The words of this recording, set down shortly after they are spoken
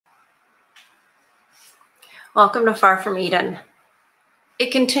Welcome to Far From Eden.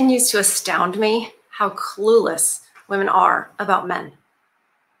 It continues to astound me how clueless women are about men.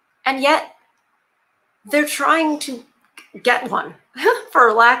 And yet, they're trying to get one,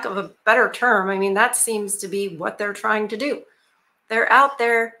 for lack of a better term. I mean, that seems to be what they're trying to do. They're out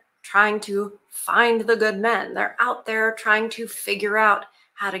there trying to find the good men. They're out there trying to figure out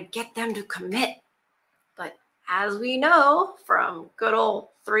how to get them to commit. But as we know from good old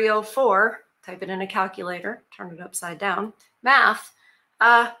 304, type it in a calculator, turn it upside down, math,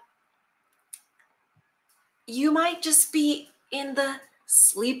 you might just be in the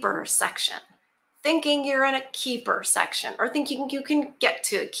sleeper section, thinking you're in a keeper section, or thinking you can get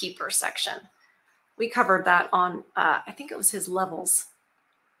to a keeper section. We covered that on, I think it was his levels.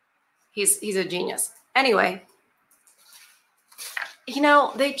 He's a genius. Anyway, you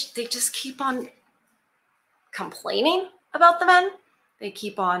know, they just keep on complaining about the men. They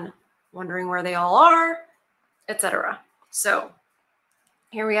keep on wondering where they all are, etc. So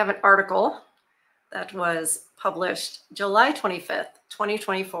here we have an article that was published July 25th,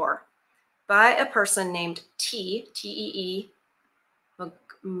 2024 by a person named T-E-E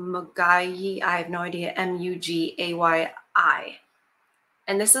Mugayi, I have no idea, M-U-G-A-Y-I.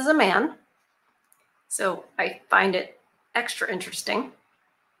 And this is a man, so I find it extra interesting.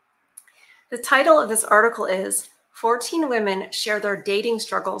 The title of this article is 14 Women Share Their Dating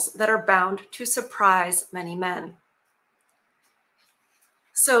Struggles That Are Bound to Surprise Many Men.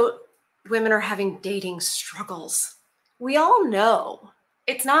 So women are having dating struggles. We all know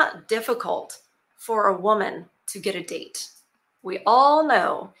it's not difficult for a woman to get a date. We all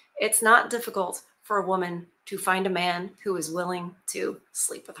know it's not difficult for a woman to find a man who is willing to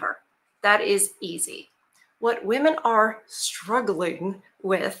sleep with her. That is easy. What women are struggling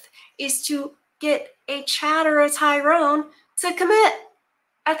with is to get a Chad or a Tyrone to commit.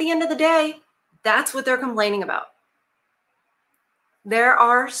 At the end of the day, that's what they're complaining about. There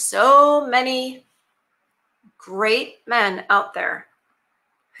are so many great men out there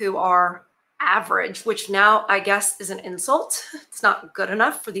who are average, which now I guess is an insult. It's not good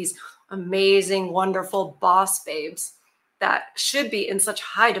enough for these amazing, wonderful boss babes that should be in such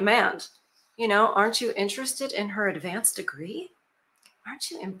high demand. You know, aren't you interested in her advanced degree?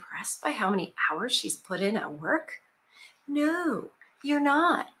 Aren't you impressed by how many hours she's put in at work? No, you're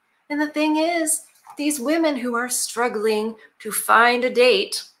not. And the thing is, these women who are struggling to find a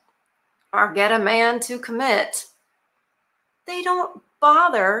date or get a man to commit, they don't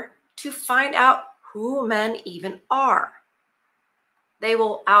bother to find out who men even are. They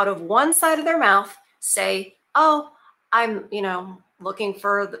will, out of one side of their mouth, say, oh, I'm, looking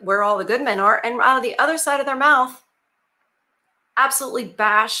for where all the good men are. And out of the other side of their mouth, absolutely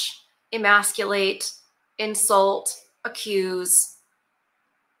bash, emasculate, insult, accuse,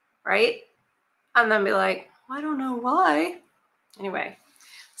 right? And then be like, I don't know why. Anyway,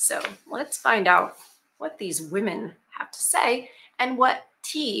 so let's find out what these women have to say and what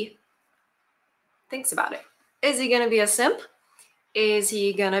T thinks about it. Is he going to be a simp? Is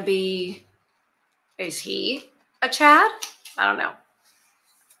he a Chad? I don't know.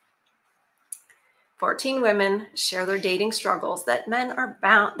 14 women share their dating struggles that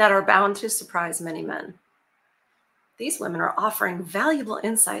are bound to surprise many men. These women are offering valuable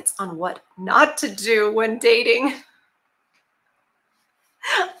insights on what not to do when dating.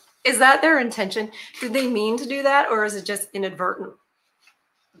 Is that their intention? Did they mean to do that, or is it just inadvertent?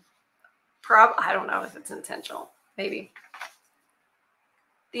 I don't know if it's intentional. Maybe.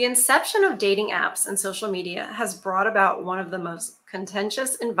 The inception of dating apps and social media has brought about one of the most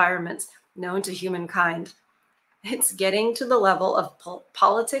contentious environments known to humankind. It's getting to the level of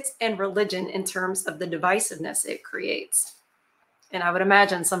politics and religion in terms of the divisiveness it creates. And I would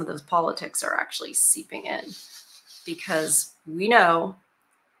imagine some of those politics are actually seeping in, because we know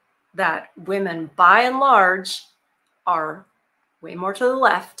that women, by and large, are way more to the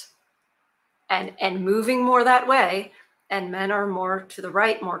left and moving more that way, and men are more to the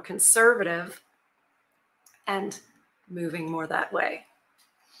right, more conservative, and moving more that way.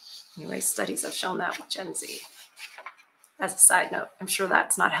 Anyway, studies have shown that with Gen Z. As a side note, I'm sure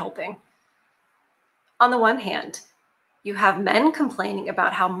that's not helping. On the one hand, you have men complaining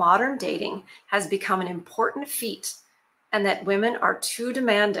about how modern dating has become an important feat and that women are too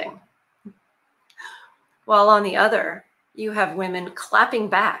demanding. While on the other, you have women clapping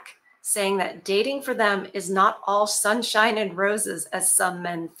back, saying that dating for them is not all sunshine and roses as some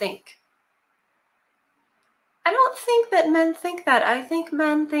men think. I don't think that men think that. I think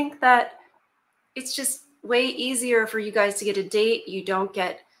men think that it's just way easier for you guys to get a date. You don't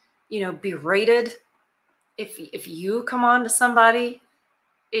get, berated if you come on to somebody.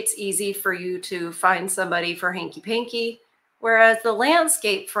 it's easy for you to find somebody for hanky-panky, whereas the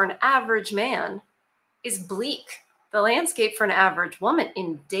landscape for an average man is bleak. The landscape for an average woman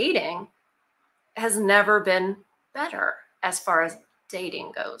in dating has never been better as far as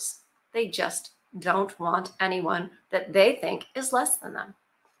dating goes. They just don't want anyone that they think is less than them.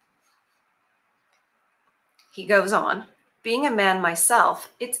 He goes on, being a man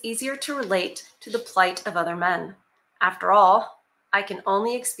myself, it's easier to relate to the plight of other men. After all, I can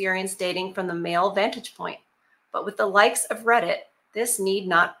only experience dating from the male vantage point, but with the likes of Reddit, this need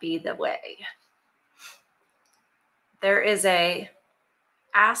not be the way. There is a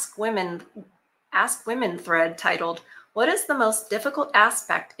Ask Women thread titled, "What is the most difficult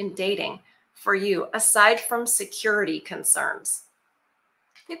aspect in dating for you aside from security concerns?"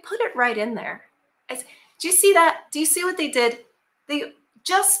 They put it right in there. Do you see that? Do you see what they did? They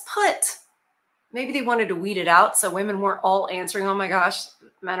just put, maybe they wanted to weed it out so women weren't all answering, oh my gosh,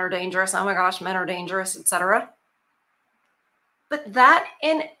 men are dangerous, oh my gosh, men are dangerous, etc. But that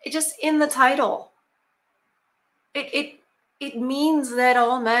just in the title, it means that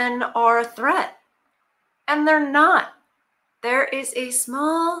all men are a threat. And they're not. There is a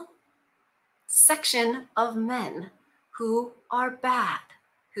small section of men who are bad,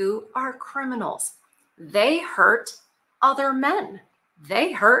 who are criminals. They hurt other men.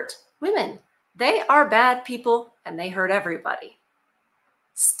 They hurt women. They are bad people and they hurt everybody.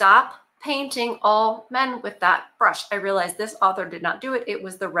 Stop painting all men with that brush. I realize this author did not do it. It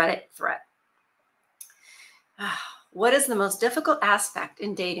was the Reddit thread. What is the most difficult aspect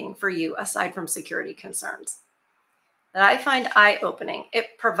in dating for you aside from security concerns? That I find eye-opening.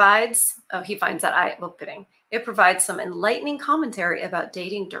 It provides, he finds that eye-opening. It provides some enlightening commentary about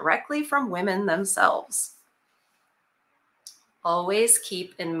dating directly from women themselves. Always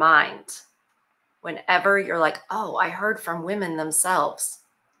keep in mind, whenever you're like, oh, I heard from women themselves,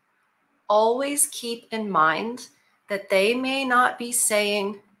 always keep in mind that they may not be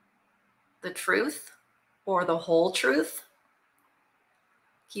saying the truth or the whole truth.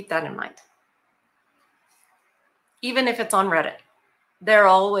 Keep that in mind. Even if it's on Reddit,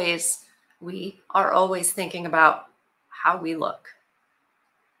 we are always thinking about how we look.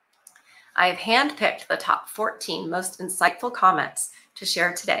 I have handpicked the top 14 most insightful comments to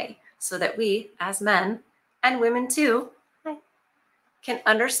share today so that we, as men and women too, can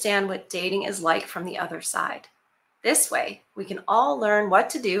understand what dating is like from the other side. This way, we can all learn what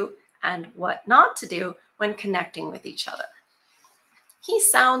to do and what not to do when connecting with each other. He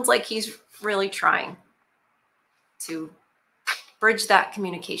sounds like he's really trying to bridge that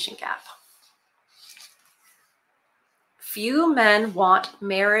communication gap. Few men want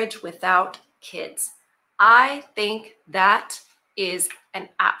marriage without kids. I think that is an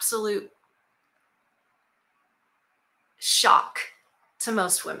absolute shock to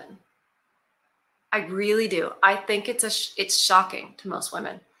most women. I really do. I think it's shocking to most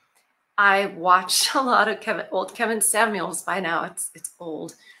women. I watched a lot of old Kevin Samuels. By now it's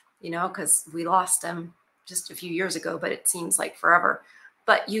old, because we lost him just a few years ago, but it seems like forever.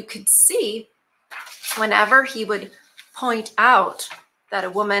 But you could see whenever he would point out that a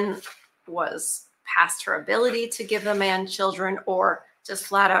woman was past her ability to give a man children, or just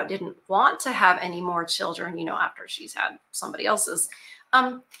flat out didn't want to have any more children, after she's had somebody else's,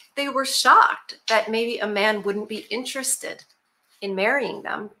 they were shocked that maybe a man wouldn't be interested in marrying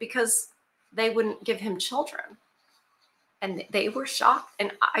them because they wouldn't give him children. And they were shocked.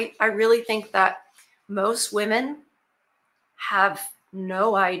 And I really think that most women have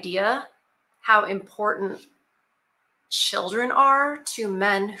no idea how important children are to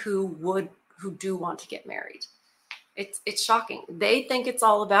men who do want to get married. It's shocking. They think it's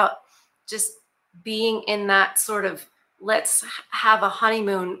all about just being in that sort of let's have a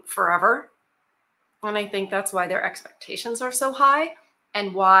honeymoon forever. And I think that's why their expectations are so high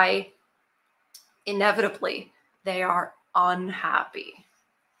and why inevitably they are unhappy,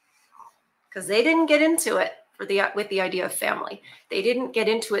 because they didn't get into it with the idea of family. They didn't get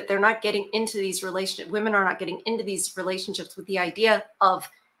into it. They're not getting into these relationships. Women are not getting into these relationships with the idea of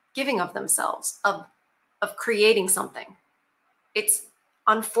giving of themselves, of creating something. It's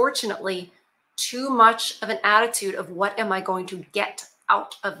unfortunately too much of an attitude of what am I going to get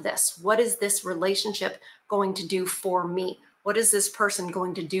out of this? What is this relationship going to do for me? What is this person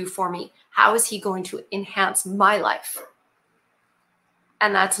going to do for me? How is he going to enhance my life?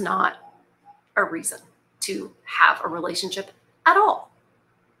 And that's not a reason to have a relationship at all,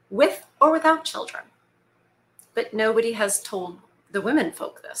 with or without children. But nobody has told the women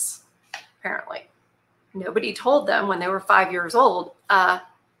folk this, apparently. Nobody told them when they were 5 years old,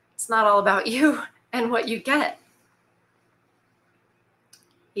 it's not all about you and what you get.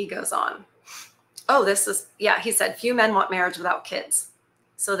 He goes on. Oh, this is, yeah, he said, few men want marriage without kids.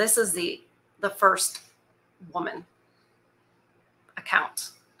 So this is the first woman account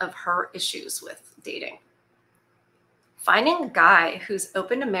of her issues with dating. Finding a guy who's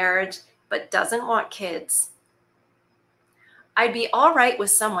open to marriage but doesn't want kids. I'd be all right with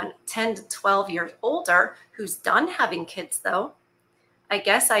someone 10 to 12 years older who's done having kids, though. I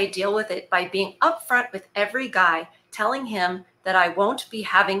guess I deal with it by being upfront with every guy, telling him that I won't be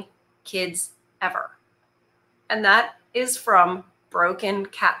having kids ever. And that is from Broken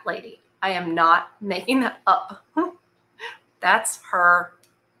Cat Lady. I am not making that up. That's her.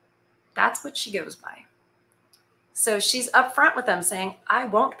 That's what she goes by. So she's upfront with them saying, I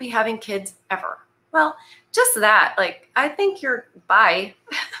won't be having kids ever. Well, just that, like, I think you're bi,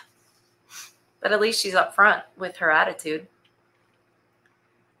 but at least she's upfront with her attitude.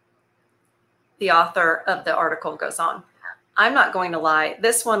 The author of the article goes on. I'm not going to lie.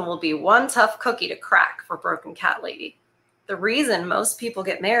 This one will be one tough cookie to crack for Broken Cat Lady. The reason most people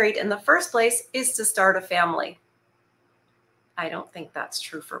get married in the first place is to start a family. I don't think that's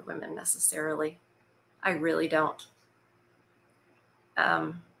true for women necessarily. I really don't.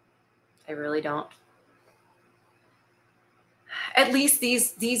 I really don't. At least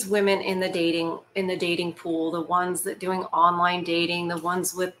these women in the dating pool, the ones that doing online dating, the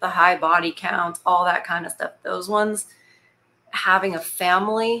ones with the high body count, all that kind of stuff, those ones having a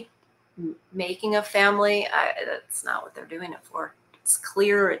family, making a family, that's not what they're doing it for. It's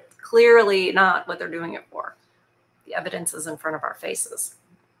clearly not what they're doing it for. The evidence is in front of our faces.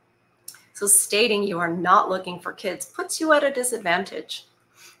 So stating you are not looking for kids puts you at a disadvantage.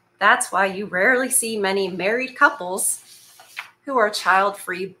 That's why you rarely see many married couples who are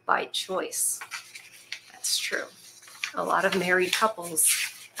child-free by choice. That's true. A lot of married couples,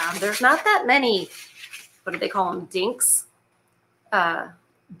 there's not that many, what do they call them, dinks?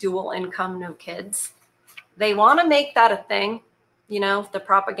 Dual income, no kids. They want to make that a thing. You know, the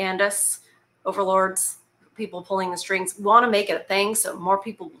propagandists, overlords, people pulling the strings want to make it a thing so more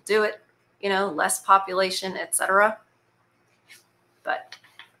people will do it, you know, less population, etc. But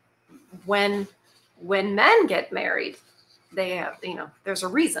when men get married, they have, you know, there's a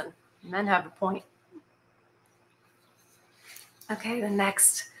reason. Men have a point. Okay, the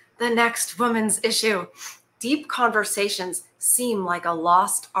next woman's issue. Deep conversations seem like a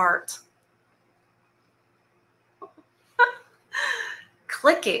lost art.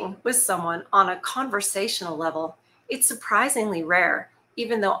 Clicking with someone on a conversational level, it's surprisingly rare,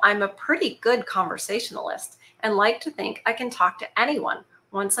 even though I'm a pretty good conversationalist and like to think I can talk to anyone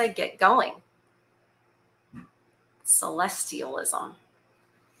once I get going. Celestialism.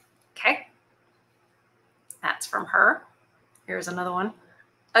 Okay. That's from her. Here's another one.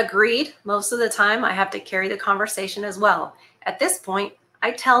 Agreed. Most of the time I have to carry the conversation as well. At this point,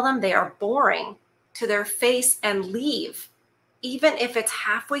 I tell them they are boring to their face and leave, even if it's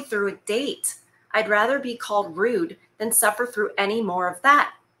halfway through a date. I'd rather be called rude than suffer through any more of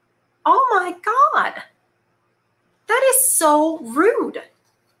that. Oh my God. That is so rude.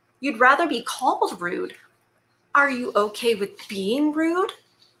 You'd rather be called rude. Are you okay with being rude?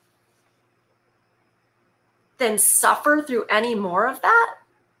 Then suffer through any more of that?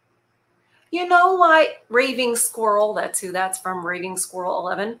 You know why Raving Squirrel, that's who that's from, Raving Squirrel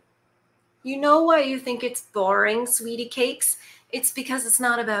 11. You know why you think it's boring, sweetie cakes? It's because it's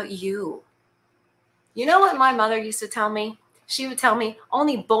not about you. You know what my mother used to tell me? She would tell me,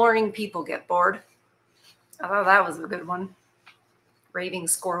 only boring people get bored. I thought that was a good one. Raving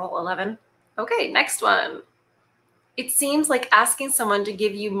Squirrel 11. Okay, next one. It seems like asking someone to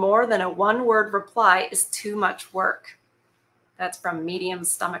give you more than a one-word reply is too much work. That's from Medium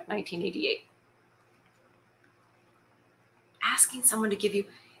Stomach 1988. Asking someone to give you,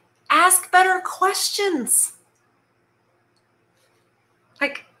 ask better questions.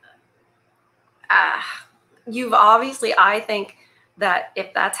 Like, you've obviously, I think that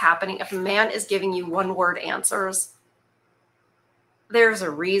if that's happening, if a man is giving you one-word answers, there's a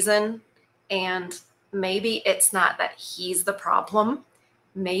reason, and maybe it's not that he's the problem.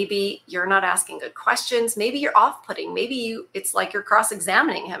 Maybe you're not asking good questions. Maybe you're off-putting. Maybe it's like you're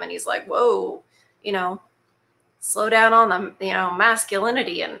cross-examining him and he's like, whoa, you know, slow down on the, you know,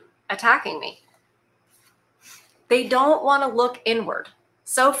 masculinity and attacking me. They don't want to look inward.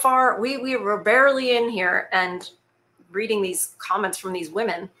 So far, we were barely in here and reading these comments from these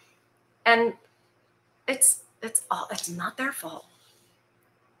women, and it's not their fault.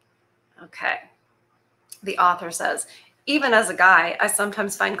 Okay. The author says, even as a guy, I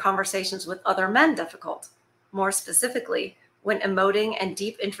sometimes find conversations with other men difficult. More specifically, when emoting and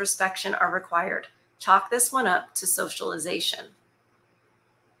deep introspection are required. Chalk this one up to socialization.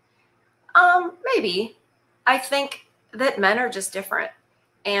 Maybe. I think that men are just different.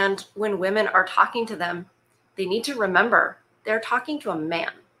 And when women are talking to them, they need to remember they're talking to a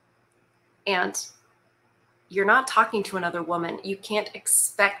man. And you're not talking to another woman. You can't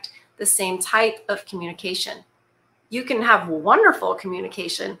expect the same type of communication. You can have wonderful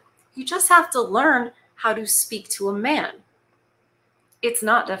communication. You just have to learn how to speak to a man. It's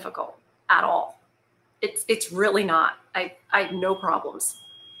not difficult at all. It's really not. I have no problems.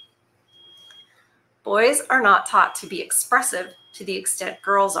 Boys are not taught to be expressive to the extent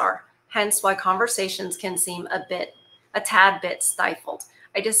girls are, hence why conversations can seem a tad bit stifled.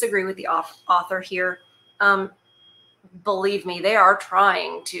 I disagree with the author here. Believe me, they are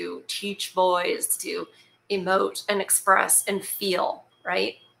trying to teach boys to emote and express and feel,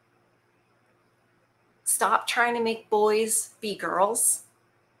 right? Stop trying to make boys be girls,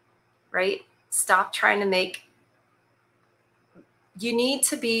 right? Stop trying to make, you need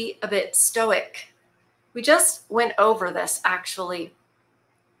to be a bit stoic. We just went over this actually.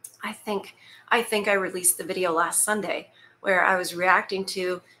 I think I released the video last Sunday where I was reacting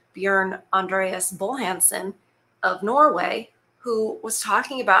to Björn Andreas Bolhansen of Norway, who was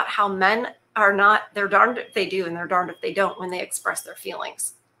talking about how men are not, they're darned if they do and they're darned if they don't when they express their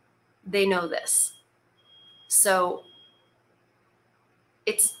feelings. They know this. So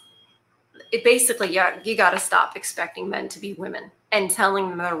it basically, yeah, you got to stop expecting men to be women and telling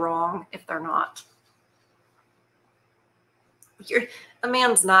them they're wrong if they're not. A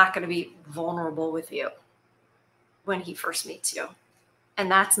man's not going to be vulnerable with you when he first meets you. And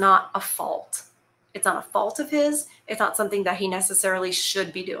that's not a fault. It's not a fault of his. It's not something that he necessarily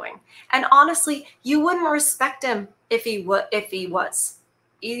should be doing. And honestly, you wouldn't respect him if he was.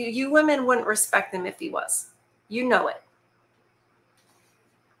 You women wouldn't respect him if he was. You know it.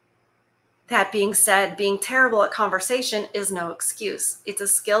 That being said, being terrible at conversation is no excuse. It's a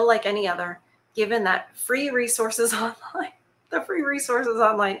skill like any other, given that free resources online,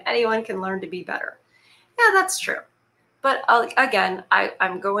 anyone can learn to be better. Yeah, that's true. But again,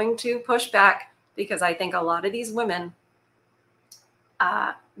 I'm going to push back because I think a lot of these women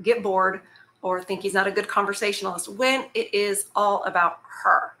get bored or think he's not a good conversationalist when it is all about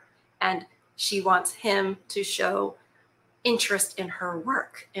her. And she wants him to show interest in her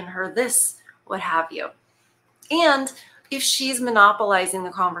work, in her this, what have you. And if she's monopolizing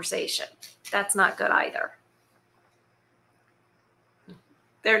the conversation, that's not good either.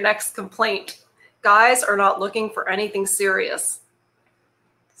 Their next complaint: guys are not looking for anything serious.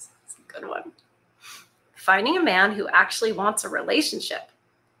 That's a good one. Finding a man who actually wants a relationship.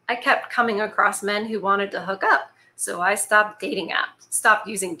 I kept coming across men who wanted to hook up, so I stopped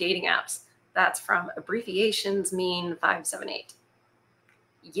using dating apps. That's from abbreviations mean 578.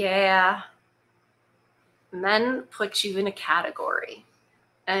 Yeah. Men put you in a category,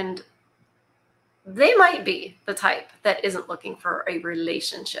 and they might be the type that isn't looking for a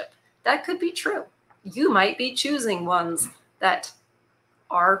relationship. That could be true. You might be choosing ones that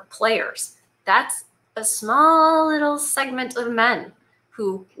are players. That's a small little segment of men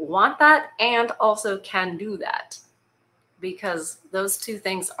who want that and also can do that, because those two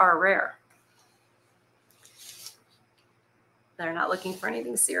things are rare. They're not looking for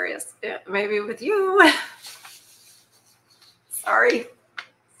anything serious. Yeah, maybe with you. Sorry.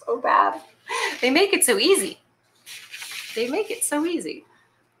 So bad. They make it so easy.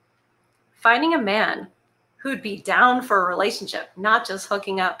 Finding a man who'd be down for a relationship, not just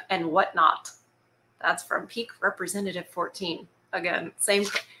hooking up and whatnot. That's from Peak Representative 14. Again, same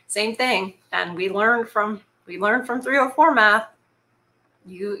thing. And we learned from 304 math.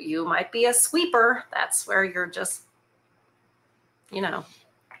 You might be a sweeper. That's where you're just,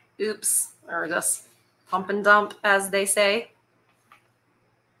 oops, or just pump and dump, as they say.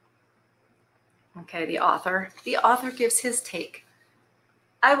 Okay, the author gives his take.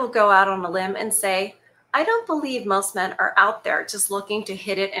 I will go out on a limb and say, I don't believe most men are out there just looking to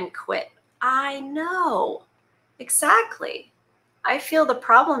hit it and quit. I know. Exactly. I feel the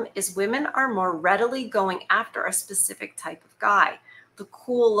problem is women are more readily going after a specific type of guy, the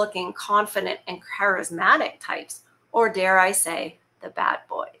cool-looking, confident, and charismatic types, or dare I say, the bad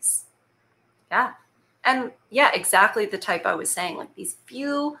boys. Yeah. And yeah, exactly the type I was saying, like these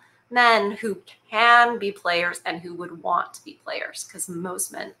few men who can be players and who would want to be players, because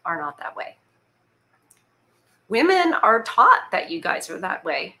most men are not that way. Women are taught that you guys are that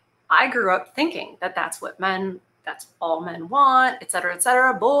way. I grew up thinking that that's all men want, et cetera, et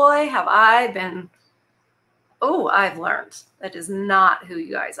cetera. Boy, have I been, I've learned that is not who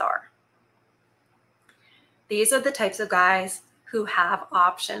you guys are. These are the types of guys who have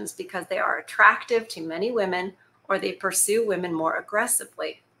options because they are attractive to many women or they pursue women more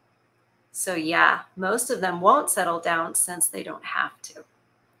aggressively. So yeah, most of them won't settle down since they don't have to.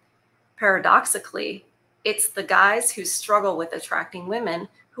 Paradoxically, it's the guys who struggle with attracting women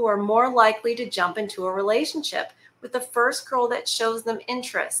who are more likely to jump into a relationship with the first girl that shows them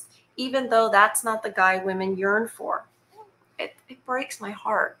interest, even though that's not the guy women yearn for. It breaks my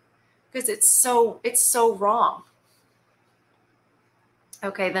heart because it's so wrong.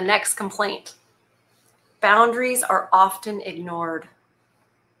 Okay, the next complaint. Boundaries are often ignored.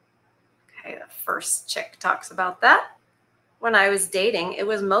 Okay, the first chick talks about that. When I was dating, it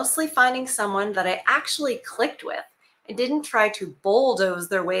was mostly finding someone that I actually clicked with and didn't try to bulldoze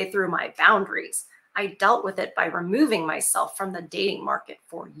their way through my boundaries. I dealt with it by removing myself from the dating market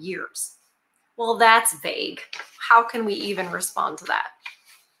for years. Well, that's vague. How can we even respond to that?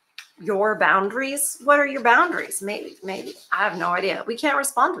 Your boundaries? What are your boundaries? Maybe. I have no idea. We can't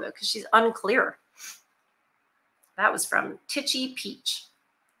respond to it because she's unclear. That was from Titchy Peach.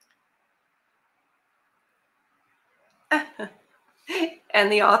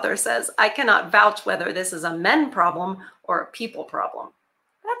 And the author says, I cannot vouch whether this is a men problem or a people problem.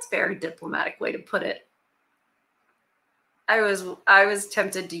 That's a very diplomatic way to put it. I was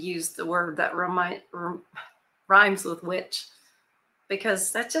tempted to use the word that rhymes with witch,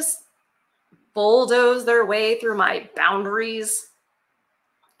 because that just bulldoze their way through my boundaries.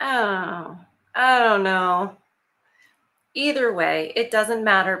 I don't know. Either way, it doesn't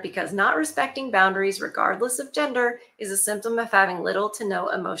matter, because not respecting boundaries, regardless of gender, is a symptom of having little to no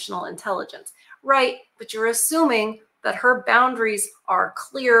emotional intelligence. Right, but you're assuming that her boundaries are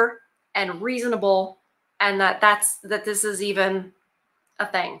clear and reasonable, and that this is even a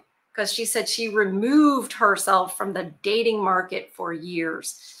thing. Because she said she removed herself from the dating market for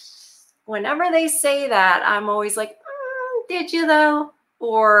years. Whenever they say that, I'm always like, did you though?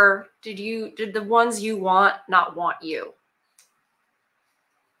 Or did the ones you want not want you?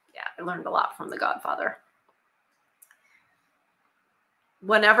 Yeah, I learned a lot from The Godfather.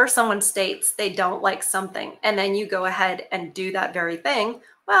 Whenever someone states they don't like something and then you go ahead and do that very thing,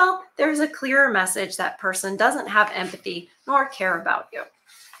 well, there's a clearer message that person doesn't have empathy nor care about you.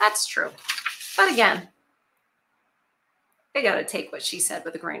 That's true. But again, I got to take what she said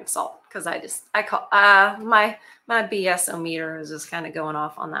with a grain of salt, because I call my BSO meter is just kind of going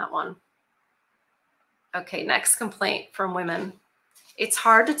off on that one. Okay, next complaint from women. It's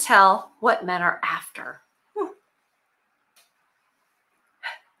hard to tell what men are after.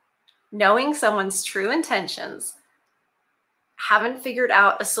 Knowing someone's true intentions, haven't figured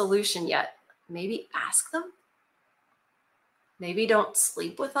out a solution yet. Maybe ask them. Maybe don't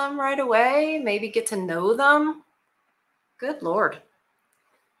sleep with them right away. Maybe get to know them. Good Lord.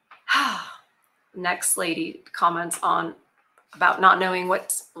 Next lady comments on about not knowing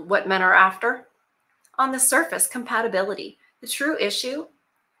what men are after. On the surface, compatibility. The true issue,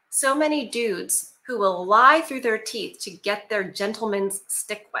 so many dudes who will lie through their teeth to get their gentleman's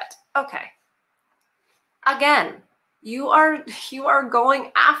stick wet. Okay. Again, you are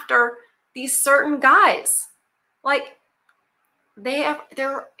going after these certain guys. Like, they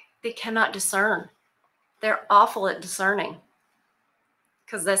cannot discern. They're awful at discerning.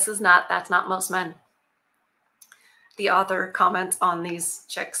 Because that's not most men. The author comments on these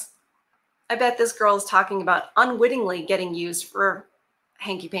chicks. I bet this girl is talking about unwittingly getting used for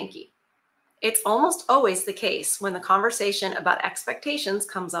hanky-panky. It's almost always the case when the conversation about expectations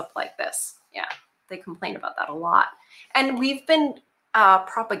comes up like this. Yeah, they complain about that a lot. And we've been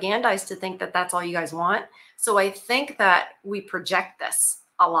propagandized to think that that's all you guys want. So I think that we project this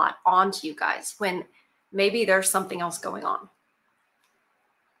a lot onto you guys when maybe there's something else going on.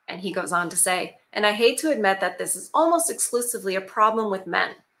 And he goes on to say, and I hate to admit that this is almost exclusively a problem with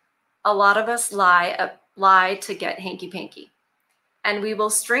men. A lot of us lie to get hanky-panky. And we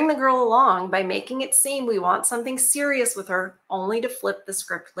will string the girl along by making it seem we want something serious with her, only to flip the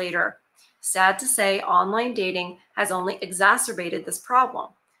script later. Sad to say, online dating has only exacerbated this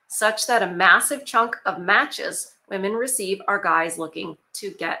problem, such that a massive chunk of matches women receive are guys looking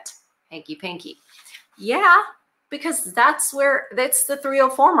to get hanky-panky. Yeah, because that's the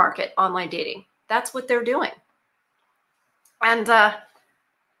 304 market, online dating. That's what they're doing. And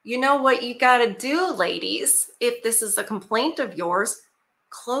you know what you got to do, ladies, if this is a complaint of yours,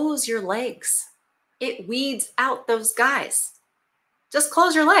 close your legs. It weeds out those guys. Just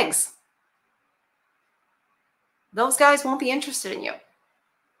close your legs. Those guys won't be interested in you.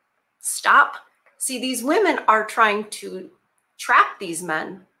 Stop. See, these women are trying to trap these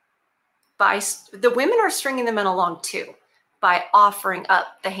men the women are stringing the men along too by offering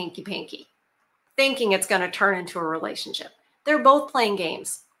up the hanky-panky, thinking it's going to turn into a relationship. They're both playing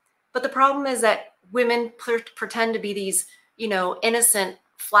games. But the problem is that women pretend to be these, innocent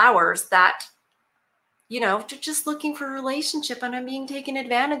flowers that, they're just looking for a relationship and I'm being taken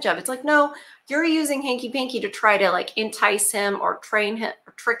advantage of. It's like, no, you're using hanky panky to try to like entice him or train him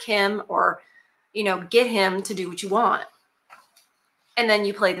or trick him or, get him to do what you want. And then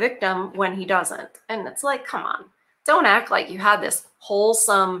you play the victim when he doesn't. And it's like, come on, don't act like you had this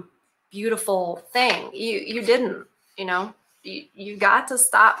wholesome, beautiful thing. You didn't, you got to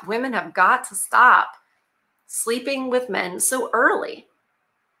stop. Women have got to stop sleeping with men so early.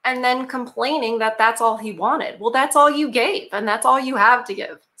 And then complaining that that's all he wanted. Well, that's all you gave, and that's all you have to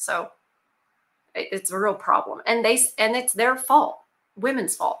give. So it's a real problem. And it's their fault,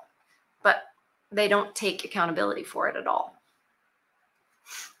 women's fault, but they don't take accountability for it at all.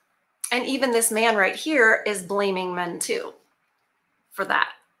 And even this man right here is blaming men too for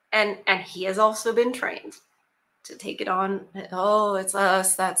that. And he has also been trained to take it on. Oh, it's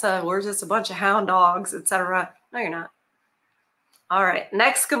us. We're just a bunch of hound dogs, etc. No, you're not. All right,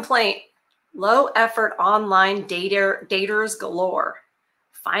 next complaint. Low effort online daters galore.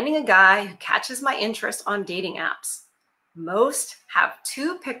 Finding a guy who catches my interest on dating apps. Most have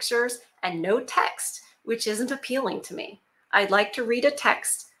 2 pictures and no text, which isn't appealing to me. I'd like to read a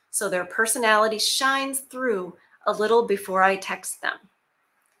text so their personality shines through a little before I text them.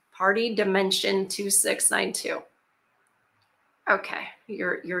 Party Dimension 2692. Okay,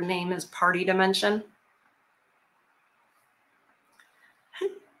 your name is Party Dimension.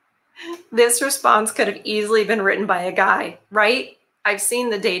 This response could have easily been written by a guy, right? I've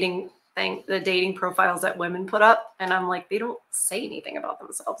seen the dating thing, the dating profiles that women put up, and I'm like, they don't say anything about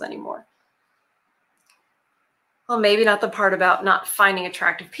themselves anymore. Well, maybe not the part about not finding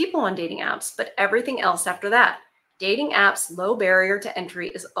attractive people on dating apps, but everything else after that. Dating apps' low barrier to entry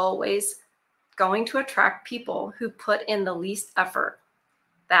is always going to attract people who put in the least effort.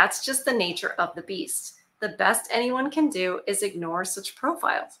 That's just the nature of the beast. The best anyone can do is ignore such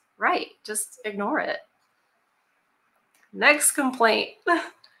profiles. Right, just ignore it. Next complaint.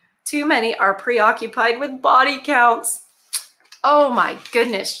 Too many are preoccupied with body counts. Oh my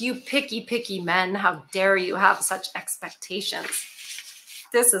goodness, you picky men. How dare you have such expectations?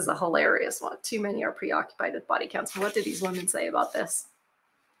 This is a hilarious one. Too many are preoccupied with body counts. What did these women say about this?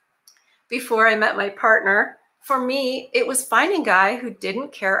 Before I met my partner, for me, it was finding a guy who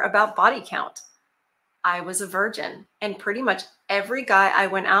didn't care about body count. I was a virgin, and pretty much every guy I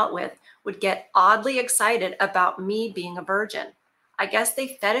went out with would get oddly excited about me being a virgin. I guess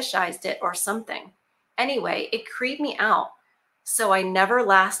they fetishized it or something. Anyway, it creeped me out, so I never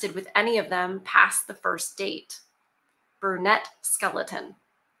lasted with any of them past the first date. Brunette skeleton.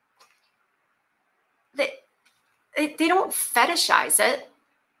 They don't fetishize it.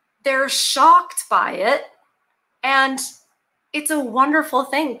 They're shocked by it, and it's a wonderful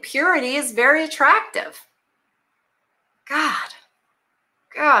thing. Purity is very attractive. God,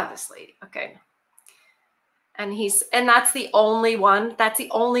 this lady. Okay. And that's the only one. That's the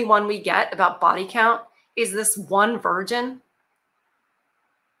only one we get about body count is this one virgin.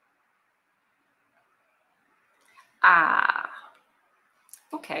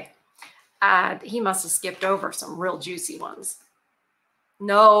 Okay. He must have skipped over some real juicy ones.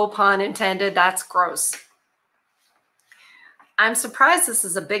 No pun intended. That's gross. I'm surprised this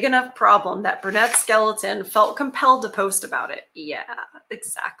is a big enough problem that Brunette Skeleton felt compelled to post about it. Yeah,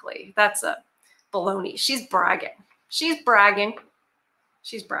 exactly. That's a baloney. She's bragging. She's bragging.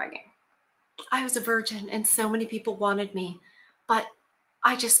 She's bragging. I was a virgin and so many people wanted me, but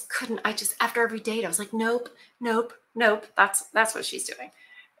I just couldn't. After every date, I was like, nope. That's what she's doing.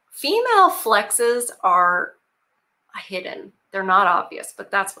 Female flexes are hidden. They're not obvious,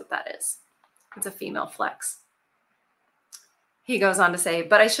 but that's what that is. It's a female flex. He goes on to say,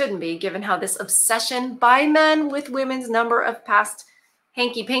 but I shouldn't be, given how this obsession by men with women's number of past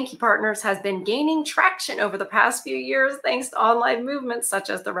hanky-panky partners has been gaining traction over the past few years thanks to online movements such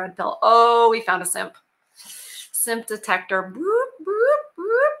as the red pill. Oh, we found a simp. Simp detector. Boop, boop,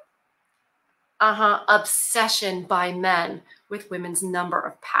 boop. Obsession by men with women's number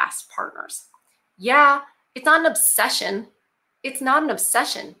of past partners. Yeah, it's not an obsession. It's not an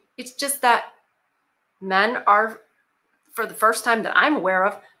obsession. It's just that men are, for the first time that I'm aware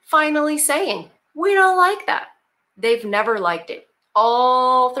of, finally saying, we don't like that. They've never liked it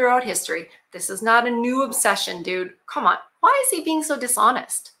all throughout history. This is not a new obsession, dude. Come on. Why is he being so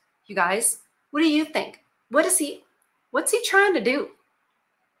dishonest? You guys, what do you think? What's he trying to do?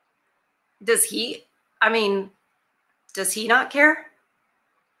 Does he not care?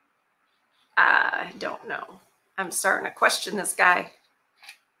 I don't know. I'm starting to question this guy.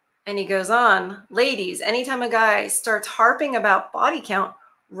 And he goes on, ladies, anytime a guy starts harping about body count,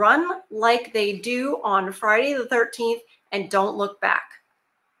 run like they do on Friday the 13th and don't look back.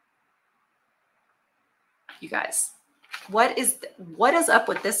 you guys. What is up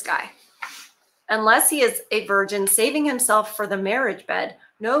with this guy? Unless he is a virgin saving himself for the marriage bed,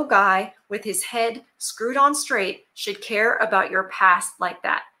 no guy with his head screwed on straight should care about your past like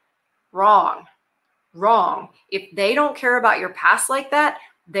that. Wrong. Wrong. If they don't care about your past like that,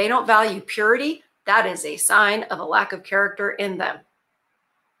 they don't value purity. That is a sign of a lack of character in them.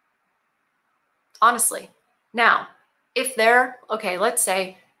 Honestly. Now, if they're, okay, let's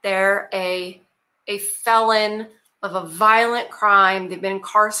say they're a felon of a violent crime, they've been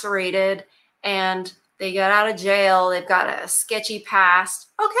incarcerated, and they get out of jail, they've got a sketchy past.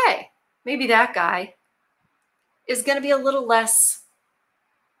 Okay, maybe that guy is going to be a little less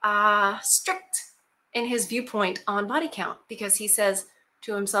strict in his viewpoint on body count, because he says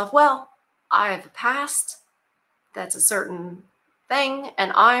to himself, well, I have a past, that's a certain thing,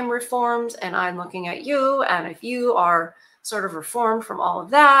 and I'm reformed, and I'm looking at you, and if you are sort of reformed from all of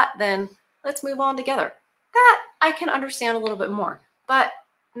that, then let's move on together. That I can understand a little bit more. But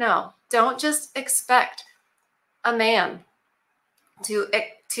no, don't just expect a man to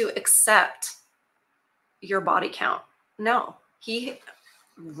accept your body count. No, he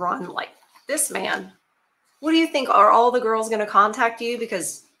run like this man. What do you think? Are all the girls going to contact you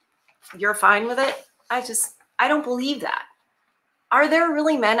because you're fine with it? I don't believe that. Are there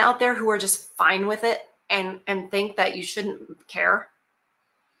really men out there who are just fine with it and think that you shouldn't care?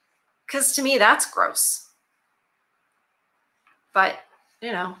 Because to me, that's gross. But,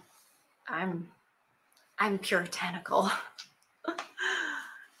 you know, I'm puritanical.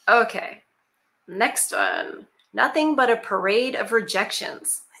 Okay, next one. Nothing but a parade of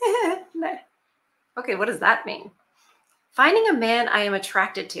rejections. Okay, what does that mean? Finding a man I am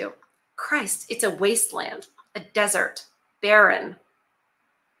attracted to. Christ, it's a wasteland, a desert, barren.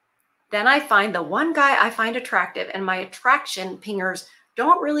 Then I find the one guy I find attractive, and my attraction pingers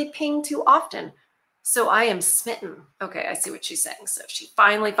don't really ping too often. So I am smitten. Okay, I see what she's saying. So she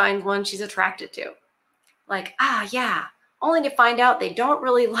finally finds one she's attracted to. Like, yeah, only to find out they don't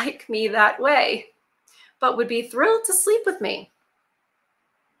really like me that way, but would be thrilled to sleep with me.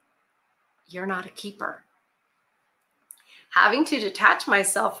 You're not a keeper. Having to detach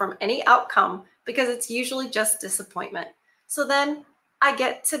myself from any outcome because it's usually just disappointment. So then I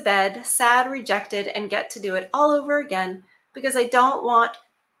get to bed, sad, rejected, and get to do it all over again because I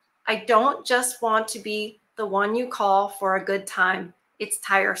don't just want to be the one you call for a good time. It's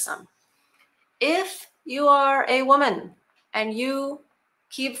tiresome. If you are a woman and you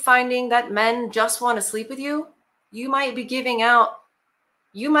keep finding that men just want to sleep with you, you might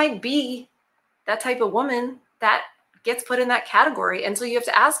be that type of woman that gets put in that category. And so you have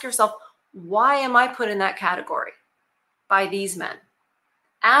to ask yourself, why am I put in that category by these men?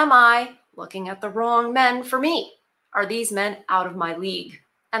 Am I looking at the wrong men for me? Are these men out of my league?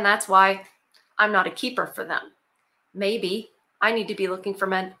 And that's why I'm not a keeper for them. Maybe I need to be looking for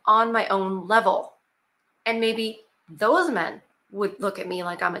men on my own level. And maybe those men would look at me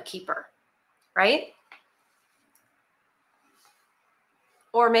like I'm a keeper, right?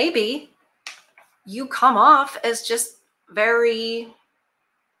 Or maybe you come off as just very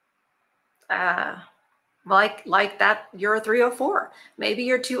like that you're a 304. Maybe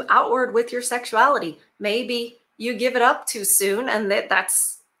you're too outward with your sexuality. Maybe you give it up too soon, and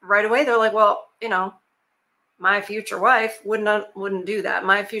that's right away. They're like, well, you know, my future wife wouldn't do that.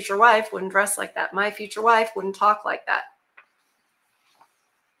 My future wife wouldn't dress like that. My future wife wouldn't talk like that.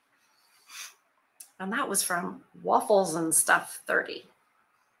 And that was from Waffles and Stuff 30.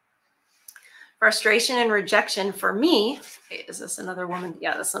 Frustration and rejection for me. Hey, is this another woman?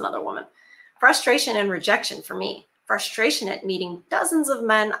 Yeah, this is another woman. Frustration and rejection for me. Frustration at meeting dozens of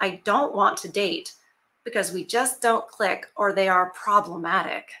men I don't want to date because we just don't click or they are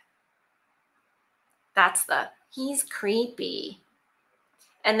problematic. That's he's creepy.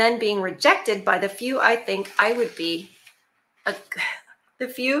 And then being rejected by the few I think would be a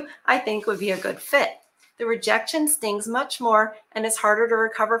good fit. The rejection stings much more and is harder to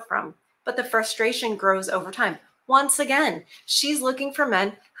recover from, but the frustration grows over time. Once again, she's looking for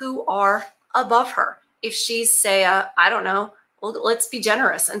men who are above her. If she's, say, I don't know, well, let's be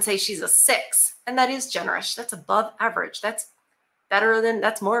generous and say she's a 6, and that is generous. That's above average. That's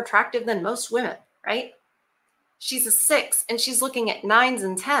more attractive than most women, right? She's a 6 and she's looking at 9s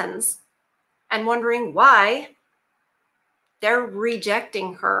and 10s and wondering why they're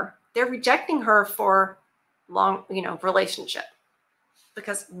rejecting her. They're rejecting her for long, relationship.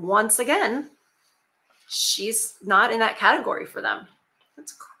 Because once again, she's not in that category for them.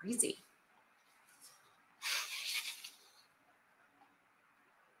 That's crazy.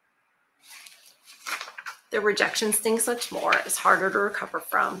 The rejection stings much more. It's harder to recover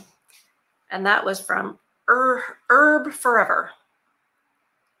from. And that was from herb forever.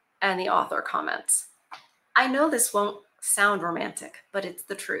 And the author comments, I know this won't sound romantic, but it's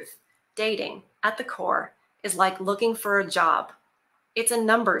the truth. Dating, at the core, is like looking for a job. It's a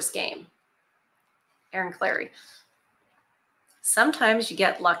numbers game. Aaron Clary. Sometimes you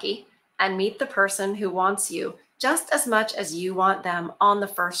get lucky and meet the person who wants you just as much as you want them on the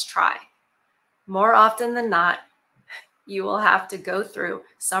first try. More often than not, you will have to go through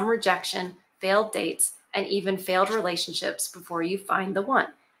some rejection, failed dates, and even failed relationships before you find the one.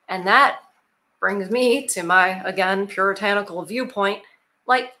 And that brings me to my, again, puritanical viewpoint.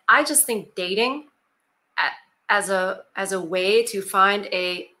 Like, I just think dating as a way to find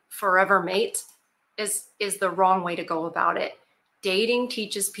a forever mate is the wrong way to go about it. Dating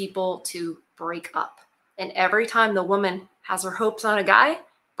teaches people to break up. And every time the woman has her hopes on a guy,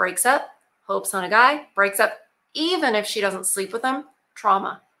 breaks up, hopes on a guy, breaks up, even if she doesn't sleep with him,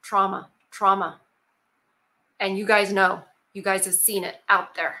 trauma, trauma, trauma. And you guys know, you guys have seen it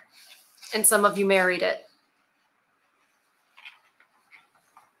out there. And some of you married it.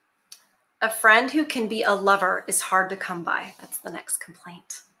 A friend who can be a lover is hard to come by. That's the next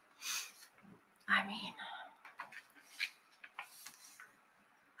complaint. I mean,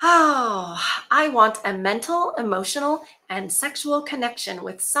 I want a mental, emotional, and sexual connection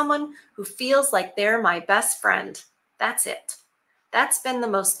with someone who feels like they're my best friend. That's it. That's been the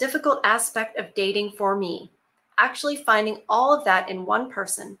most difficult aspect of dating for me. Actually finding all of that in one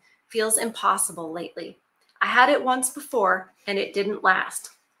person feels impossible lately. I had it once before and it didn't last.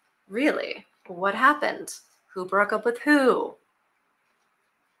 Really? What happened? Who broke up with who?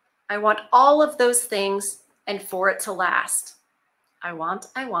 I want all of those things and for it to last. I want.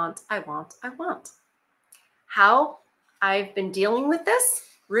 How I've been dealing with this?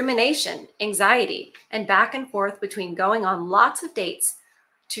 Rumination, anxiety, and back and forth between going on lots of dates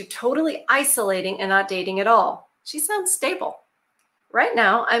to totally isolating and not dating at all. She sounds stable. Right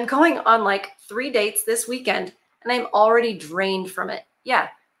now, I'm going on like 3 dates this weekend and I'm already drained from it. Yeah,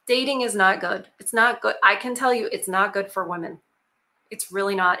 dating is not good. It's not good. I can tell you it's not good for women. It's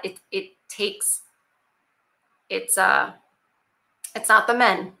really not. It's not the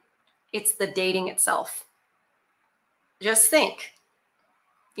men. It's the dating itself. Just think,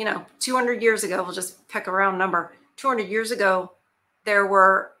 200 years ago, we'll just pick a round number. 200 years ago, there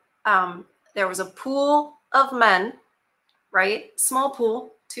was a pool of men, right? Small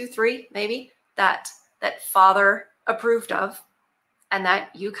pool, 2, 3, maybe, that father approved of, and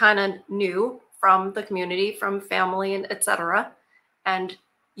that you kind of knew from the community, from family, and etc. And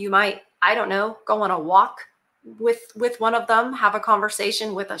you might, I don't know, go on a walk with one of them, have a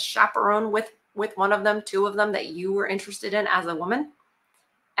conversation with a chaperone with one of them, 2 of them that you were interested in as a woman,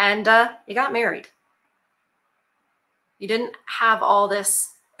 and you got married. You didn't have all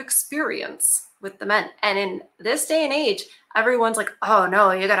this experience with the men. And in this day and age, everyone's like, oh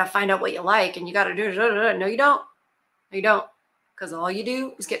no, you got to find out what you like and you got to do. No, you don't. No, you don't. Because all you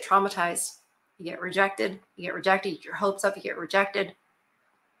do is get traumatized. You get rejected. You get your hopes up, you get rejected.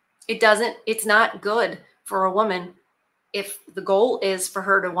 It's not good for a woman if the goal is for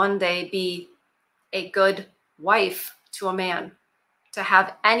her to one day be a good wife to a man, to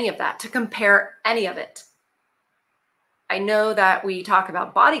have any of that, to compare any of it. I know that we talk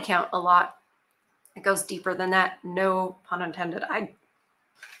about body count a lot. It goes deeper than that. No pun intended.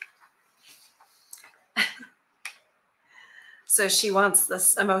 So she wants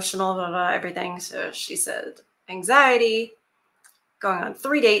this emotional, everything. So she said, anxiety, going on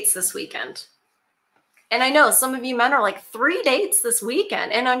 3 dates this weekend. And I know some of you men are like, 3 dates this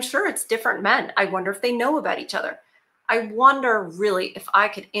weekend. And I'm sure it's different men. I wonder if they know about each other. I wonder really if I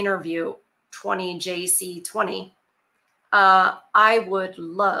could interview 20 JC20. I would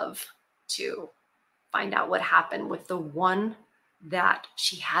love to find out what happened with the one that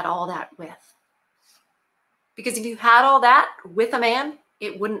she had all that with. Because if you had all that with a man,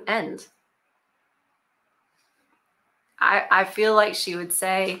 it wouldn't end. I feel like she would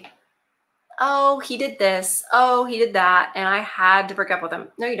say, oh, he did this. Oh, he did that. And I had to break up with him.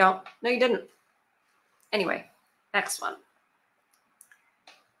 No, you don't. No, you didn't. Anyway, next one.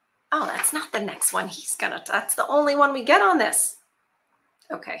 Oh, that's not the next one. That's the only one we get on this.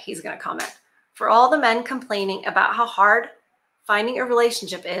 Okay, he's going to comment. For all the men complaining about how hard finding a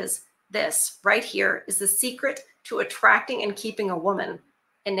relationship is, this right here is the secret to attracting and keeping a woman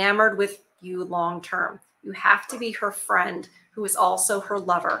enamored with you long term. You have to be her friend who is also her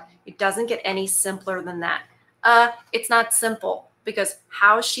lover. It doesn't get any simpler than that. It's not simple because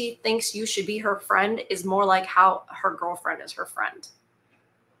how she thinks you should be her friend is more like how her girlfriend is her friend.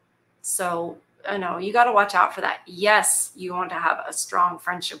 So I know you got to watch out for that. Yes, you want to have a strong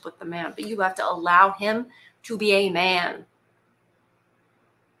friendship with the man, but you have to allow him to be a man.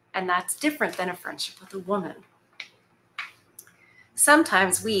 And that's different than a friendship with a woman.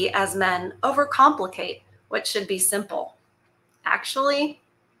 Sometimes we as men overcomplicate what should be simple. Actually,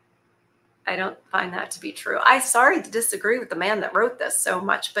 I don't find that to be true. I'm sorry to disagree with the man that wrote this so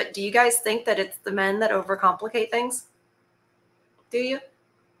much, but do you guys think that it's the men that overcomplicate things? Do you?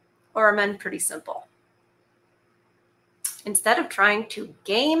 Or are men pretty simple? Instead of trying to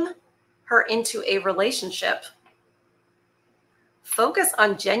game her into a relationship, focus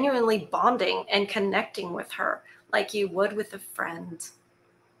on genuinely bonding and connecting with her like you would with a friend.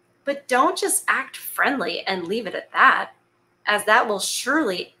 But don't just act friendly and leave it at that, as that will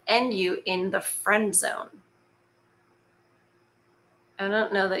surely end you in the friend zone. I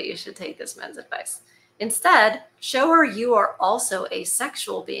don't know that you should take this man's advice. Instead, show her you are also a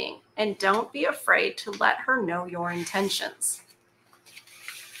sexual being and don't be afraid to let her know your intentions.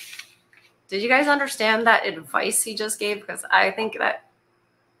 Did you guys understand that advice he just gave? Because I think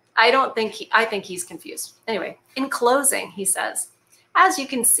he's confused. Anyway, in closing, he says, as you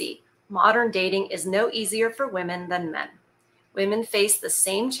can see, modern dating is no easier for women than men. Women face the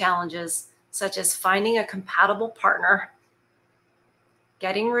same challenges, such as finding a compatible partner,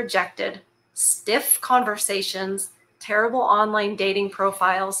 getting rejected, stiff conversations, terrible online dating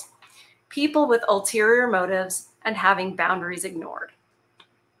profiles, people with ulterior motives, and having boundaries ignored.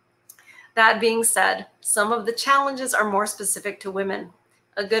 That being said, some of the challenges are more specific to women.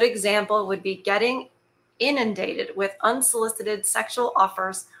 A good example would be getting inundated with unsolicited sexual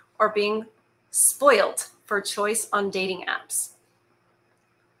offers or being spoiled for choice on dating apps.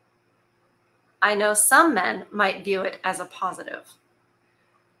 I know some men might view it as a positive.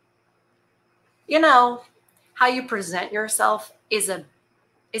 You know, how you present yourself is a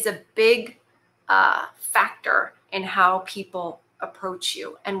big factor in how people approach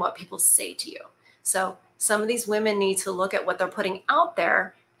you and what people say to you. So some of these women need to look at what they're putting out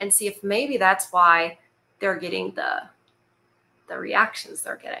there and see if maybe that's why they're getting the reactions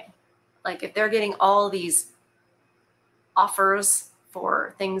they're getting. Like if they're getting all these offers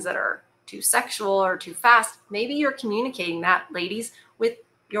for things that are too sexual or too fast, maybe you're communicating that, ladies, with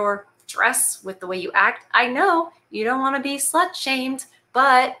your dress, with the way you act. I know you don't want to be slut shamed,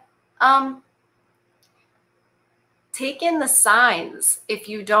 but take in the signs if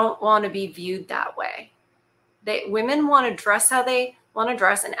you don't want to be viewed that way. Women want to dress how they want to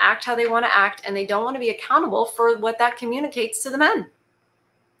dress and act how they want to act, and they don't want to be accountable for what that communicates to the men.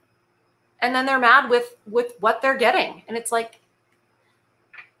 And then they're mad with what they're getting. And it's like,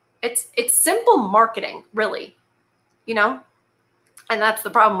 it's simple marketing, really, you know? And that's the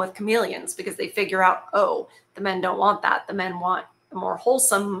problem with chameleons, because they figure out, oh, the men don't want that. The men want a more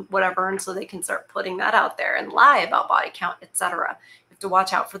wholesome whatever. And so they can start putting that out there and lie about body count, etc. You have to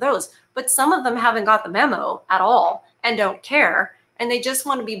watch out for those. But some of them haven't got the memo at all and don't care. And they just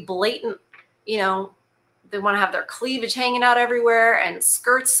want to be blatant, you know, they want to have their cleavage hanging out everywhere and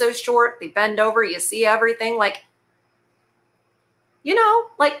skirts so short, they bend over, you see everything. Like, you know,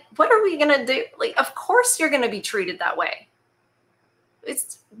 like, what are we going to do? Like, of course you're going to be treated that way.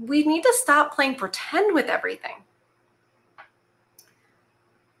 We need to stop playing pretend with everything.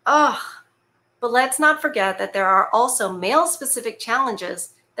 But let's not forget that there are also male-specific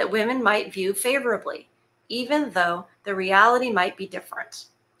challenges that women might view favorably, even though the reality might be different.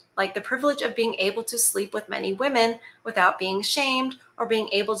 Like the privilege of being able to sleep with many women without being shamed, or being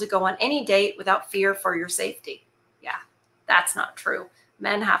able to go on any date without fear for your safety. Yeah, that's not true.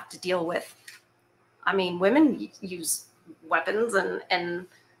 Men have to deal with, I mean, women use weapons, and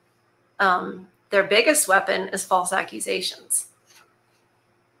their biggest weapon is false accusations.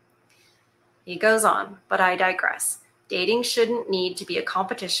 He goes on, but I digress. Dating shouldn't need to be a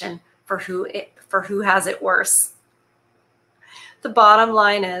competition for who has it worse. The bottom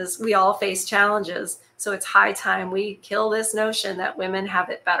line is we all face challenges, so it's high time we kill this notion that women have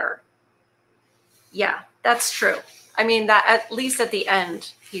it better. Yeah, that's true. I mean, that at least at the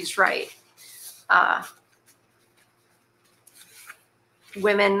end, he's right.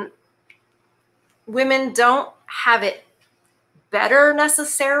 Women don't have it better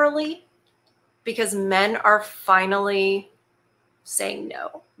necessarily, because men are finally saying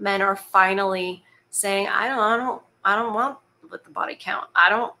no. Men are finally saying, I don't want with the body count.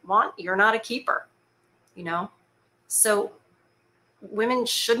 You're not a keeper, you know? So women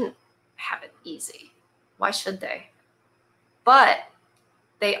shouldn't have it easy. Why should they? But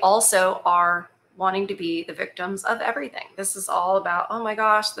they also are wanting to be the victims of everything. This is all about, oh my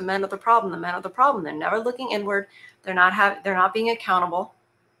gosh, the men are the problem. The men are the problem. They're never looking inward. They're not being accountable.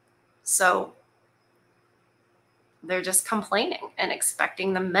 So They're just complaining and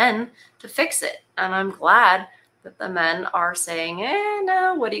expecting the men to fix it. And I'm glad that the men are saying,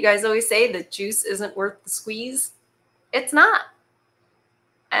 no, what do you guys always say? The juice isn't worth the squeeze. It's not.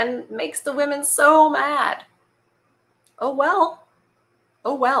 And makes the women so mad. Oh, well.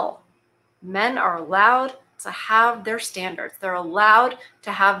 Oh, well. Men are allowed to have their standards. They're allowed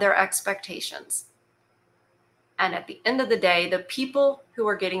to have their expectations. And at the end of the day, the people who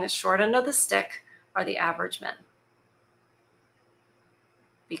are getting the short end of the stick are the average men.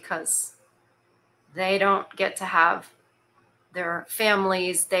 Because they don't get to have their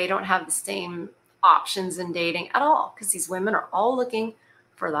families. They don't have the same options in dating at all. Because these women are all looking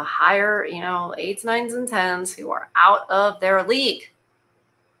for the higher, 8s, 9s, and 10s who are out of their league.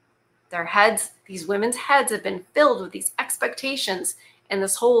 Their heads, these women's heads have been filled with these expectations and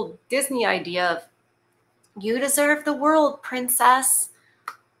this whole Disney idea of, you deserve the world, princess.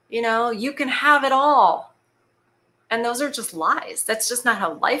 You can have it all. And those are just lies. That's just not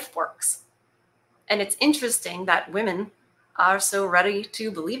how life works. And it's interesting that women are so ready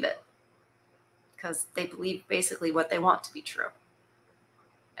to believe it because they believe basically what they want to be true.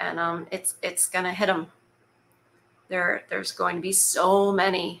 And it's going to hit them. There's going to be so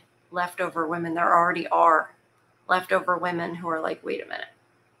many leftover women. There already are leftover women who are like, wait a minute.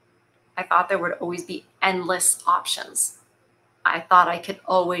 I thought there would always be endless options. I thought I could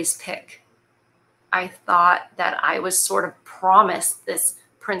always pick. I thought that I was sort of promised this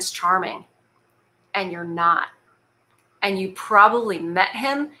Prince Charming, and you're not. And you probably met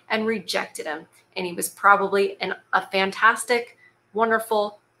him and rejected him. And he was probably a fantastic,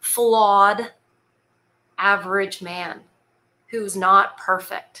 wonderful, flawed, average man who's not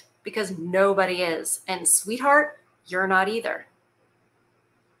perfect, because nobody is. And sweetheart, you're not either.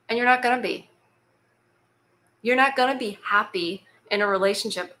 And you're not going to be. You're not going to be happy in a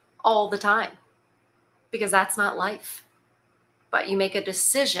relationship all the time, because that's not life. But you make a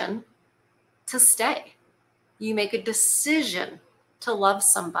decision to stay. You make a decision to love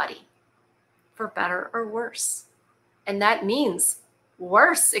somebody, for better or worse. And that means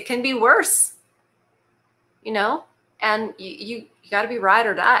worse. It can be worse, and you got to be ride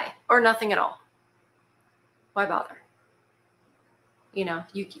or die, or nothing at all. Why bother? You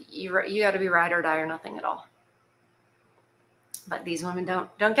got to be ride or die or nothing at all. But these women don't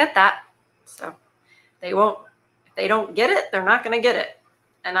get that. So they won't. If they don't get it, they're not going to get it.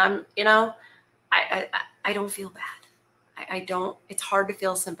 And I don't feel bad. I don't. It's hard to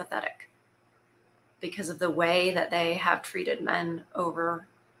feel sympathetic because of the way that they have treated men over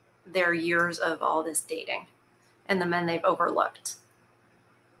their years of all this dating and the men they've overlooked.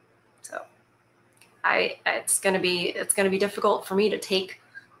 So it's going to be difficult for me to take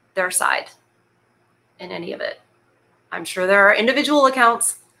their side in any of it. I'm sure there are individual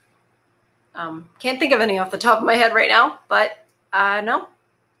accounts. Can't think of any off the top of my head right now, but no,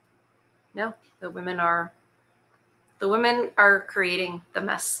 the women are creating the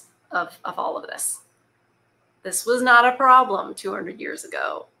mess of all of this. This was not a problem 200 years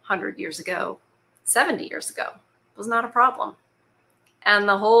ago, 100 years ago, 70 years ago. It was not a problem. And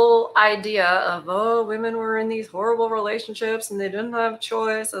the whole idea of, women were in these horrible relationships and they didn't have a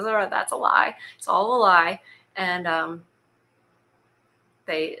choice, that's a lie. It's all a lie. And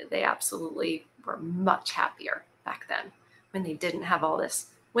they absolutely were much happier back then when they didn't have all this,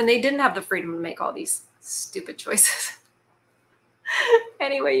 when they didn't have the freedom to make all these stupid choices.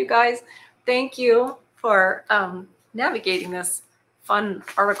 Anyway, you guys, thank you for navigating this fun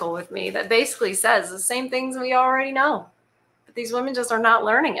article with me that basically says the same things we already know. But these women just are not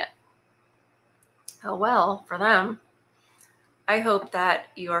learning it. Oh, well, for them. I hope that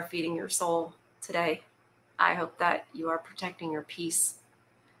you are feeding your soul today. I hope that you are protecting your peace.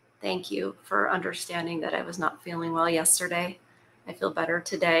 Thank you for understanding that I was not feeling well yesterday. I feel better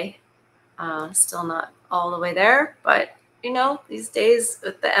today. Still not all the way there, but these days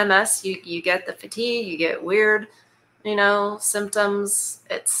with the MS, you get the fatigue, you get weird, symptoms.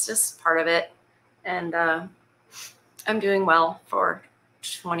 It's just part of it. And I'm doing well for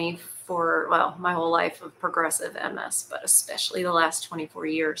my whole life of progressive MS, but especially the last 24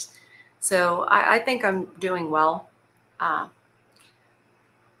 years. So I think I'm doing well,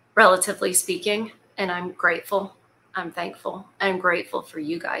 relatively speaking, and I'm grateful. I'm thankful. I'm grateful for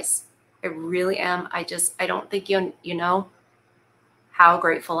you guys. I really am. I don't think you know how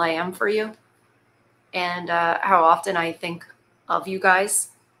grateful I am for you, and how often I think of you guys.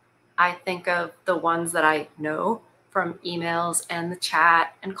 I think of the ones that I know from emails and the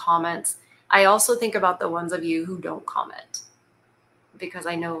chat and comments. I also think about the ones of you who don't comment, because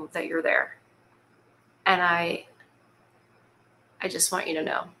I know that you're there. And I just want you to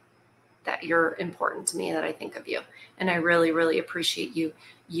know that you're important to me, that I think of you. And I really, really appreciate you.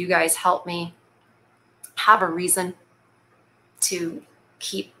 You guys help me have a reason to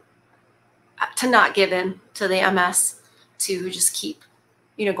not give in to the MS, to just keep,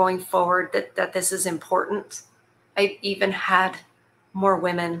 going forward, that this is important. I've even had more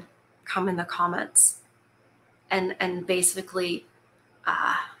women come in the comments and basically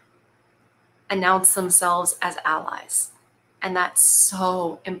announce themselves as allies. And that's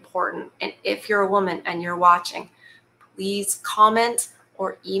so important. And if you're a woman and you're watching, please comment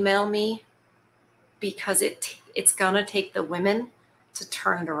or email me, because it's going to take the women to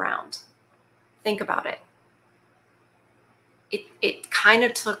turn it around. Think about it. It kind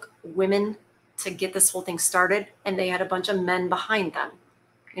of took women to get this whole thing started, and they had a bunch of men behind them,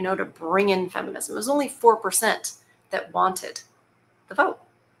 to bring in feminism. It was only 4% that wanted the vote.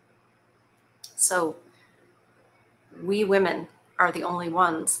 So we women are the only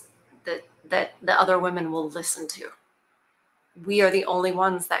ones that the other women will listen to. We are the only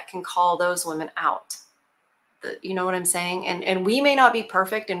ones that can call those women out. You know what I'm saying? And we may not be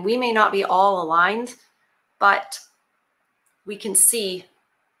perfect, and we may not be all aligned, but we can see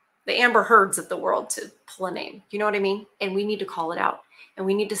the Amber Heards of the world, to pull a name. You know what I mean? And we need to call it out, and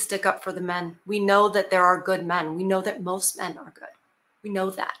we need to stick up for the men. We know that there are good men. We know that most men are good. We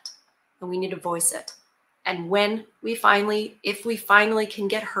know that, and we need to voice it. And if we finally can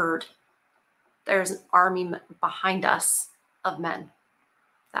get heard, there's an army behind us of men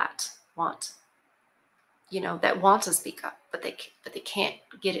that want to speak up, but they can't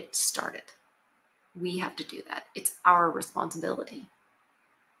get it started. We have to do that. It's our responsibility.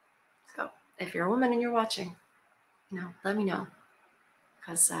 So if you're a woman and you're watching, let me know,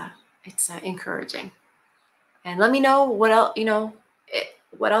 because it's encouraging. And let me know what else,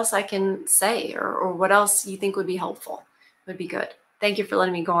 what else I can say, or what else you think would be helpful. Would be good. Thank you for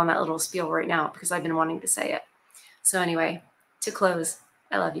letting me go on that little spiel right now, because I've been wanting to say it. So anyway, to close,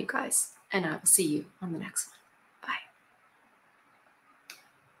 I love you guys, and I will see you on the next one.